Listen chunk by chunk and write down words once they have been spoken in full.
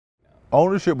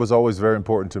Ownership was always very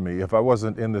important to me. If I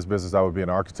wasn't in this business, I would be an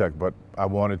architect, but I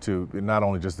wanted to not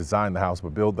only just design the house,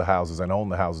 but build the houses and own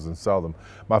the houses and sell them.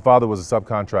 My father was a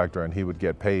subcontractor, and he would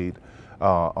get paid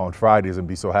on Fridays and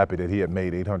be so happy that he had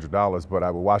made $800, but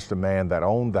I would watch the man that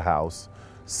owned the house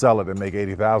sell it and make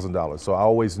 $80,000. So I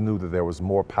always knew that there was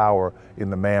more power in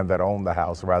the man that owned the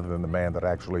house rather than the man that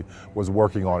actually was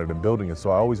working on it and building it.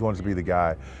 So I always wanted to be the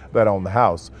guy that owned the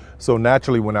house. So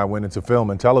naturally, when I went into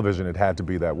film and television, it had to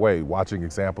be that way. Watching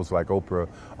examples like Oprah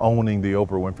owning the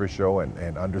Oprah Winfrey Show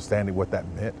and understanding what that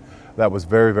meant, that was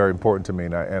very, very important to me.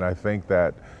 And I think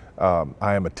that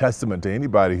I am a testament to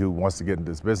anybody who wants to get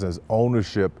into this business.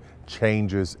 Ownership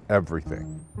changes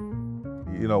everything.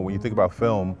 You know, when you think about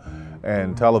film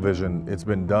and television, it's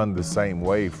been done the same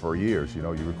way for years. You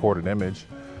know, you record an image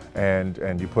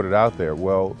and you put it out there.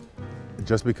 Well,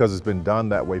 just because it's been done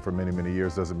that way for many, many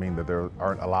years doesn't mean that there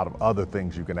aren't a lot of other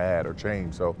things you can add or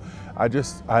change. So I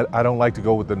don't like to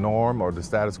go with the norm or the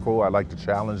status quo. I like to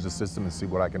challenge the system and see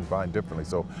what I can find differently.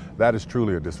 So that is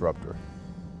truly a disruptor.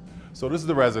 So this is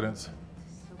the residence.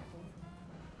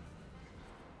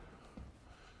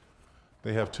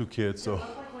 They have 2 kids, so. Does it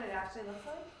look like what it actually looks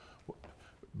like?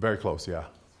 Very close, yeah.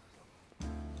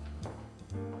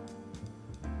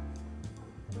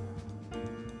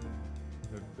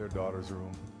 Their daughter's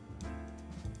room.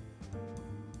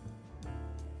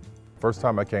 First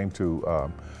time I came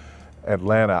to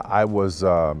Atlanta, I was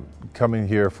coming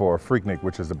here for a Freaknik,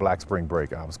 which is the Black Spring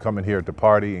Break. I was coming here to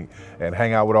party and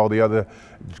hang out with all the other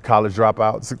college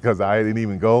dropouts because I didn't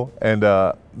even go. And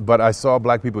but I saw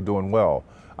black people doing well.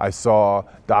 I saw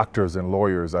doctors and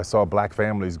lawyers. I saw black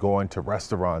families going to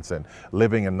restaurants and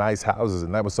living in nice houses,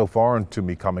 and that was so foreign to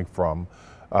me coming from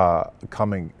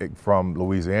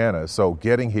Louisiana. So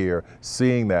getting here,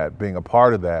 seeing that, being a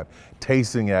part of that,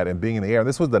 tasting that, and being in the air. And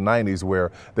this was the 90s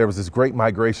where there was this great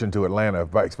migration to Atlanta,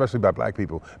 especially by black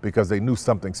people, because they knew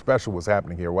something special was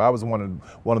happening here. Well, I was one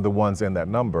of the ones in that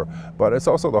number. But it's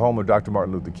also the home of Dr.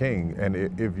 Martin Luther King. And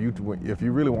if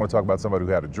you really want to talk about somebody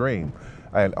who had a dream,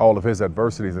 and all of his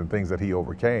adversities and things that he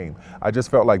overcame, I just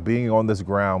felt like being on this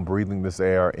ground, breathing this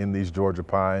air in these Georgia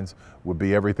pines would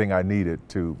be everything I needed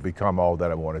to become all that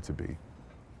I wanted to be.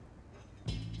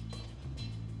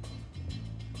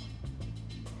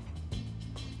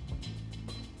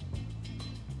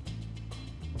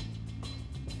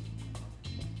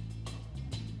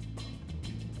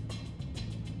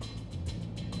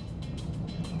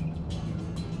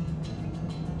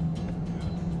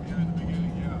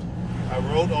 I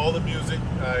wrote all the music.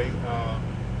 I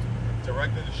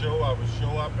directed the show. I would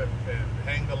show up and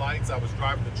hang the lights. I was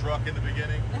driving the truck in the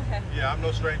beginning. Yeah, I'm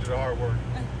no stranger to hard work.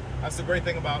 That's the great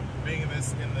thing about being in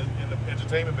the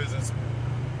entertainment business.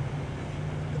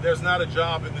 There's not a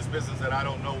job in this business that I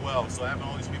don't know well. So having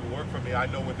all these people work for me, I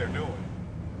know what they're doing.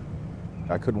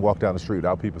 I couldn't walk down the street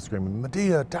without people screaming,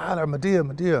 "Madea, Tyler, Madea,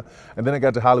 Madea." And then I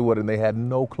got to Hollywood and they had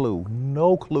no clue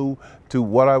to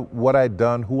what I'd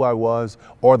done, who I was,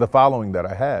 or the following that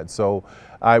I had. So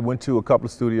I went to a couple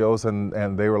of studios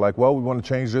and they were like, "Well, we want to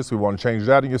change this, we want to change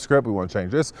that in your script, we want to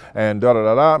change this, and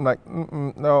da-da-da-da." I'm like,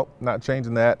 no, not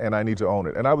changing that, and I need to own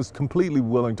it. And I was completely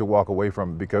willing to walk away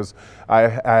from it because I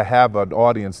have an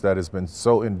audience that has been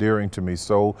so endearing to me,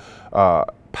 so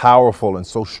powerful and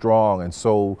so strong, and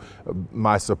so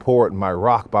my support, my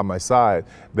rock by my side.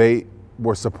 They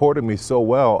were supporting me so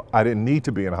well, I didn't need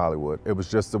to be in Hollywood. It was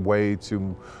just a way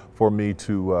for me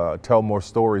to tell more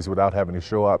stories without having to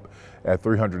show up at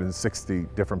 360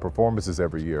 different performances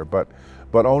every year. But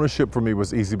ownership for me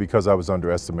was easy because I was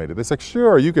underestimated. They said,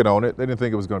 "Sure, you can own it." They didn't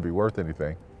think it was going to be worth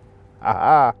anything.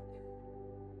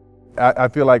 I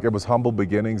feel like it was humble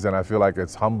beginnings, and I feel like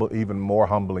it's even more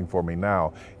humbling for me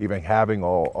now, even having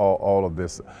all of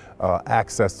this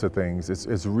access to things.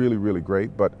 It's really, really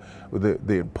great, but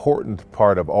the important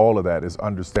part of all of that is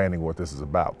understanding what this is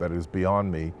about, that it is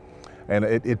beyond me. And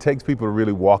it takes people to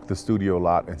really walk the studio a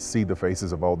lot and see the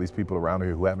faces of all these people around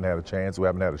here who haven't had a chance, who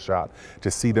haven't had a shot, to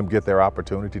see them get their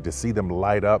opportunity, to see them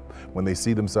light up when they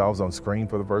see themselves on screen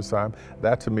for the first time.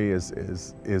 That to me is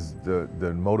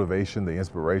the motivation, the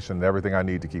inspiration, everything I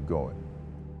need to keep going.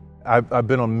 I've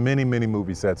been on many, many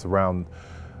movie sets around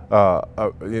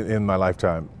in my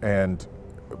lifetime, and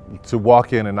to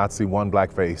walk in and not see one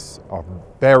black face or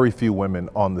very few women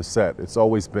on the set, it's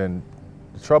always been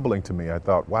troubling to me. I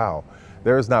thought, wow,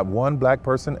 there is not one black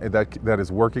person that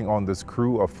is working on this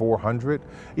crew of 400.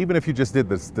 Even if you just did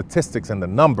the statistics and the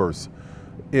numbers,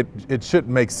 it should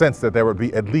make sense that there would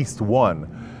be at least one.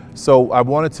 So I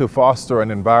wanted to foster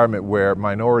an environment where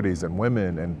minorities and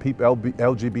women and people,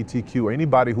 LGBTQ,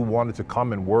 anybody who wanted to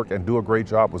come and work and do a great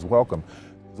job was welcome.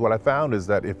 what I found is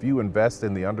that if you invest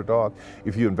in the underdog,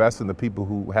 if you invest in the people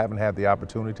who haven't had the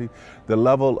opportunity, the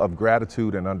level of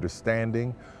gratitude and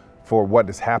understanding for what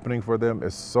is happening for them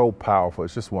is so powerful.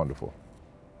 It's just wonderful.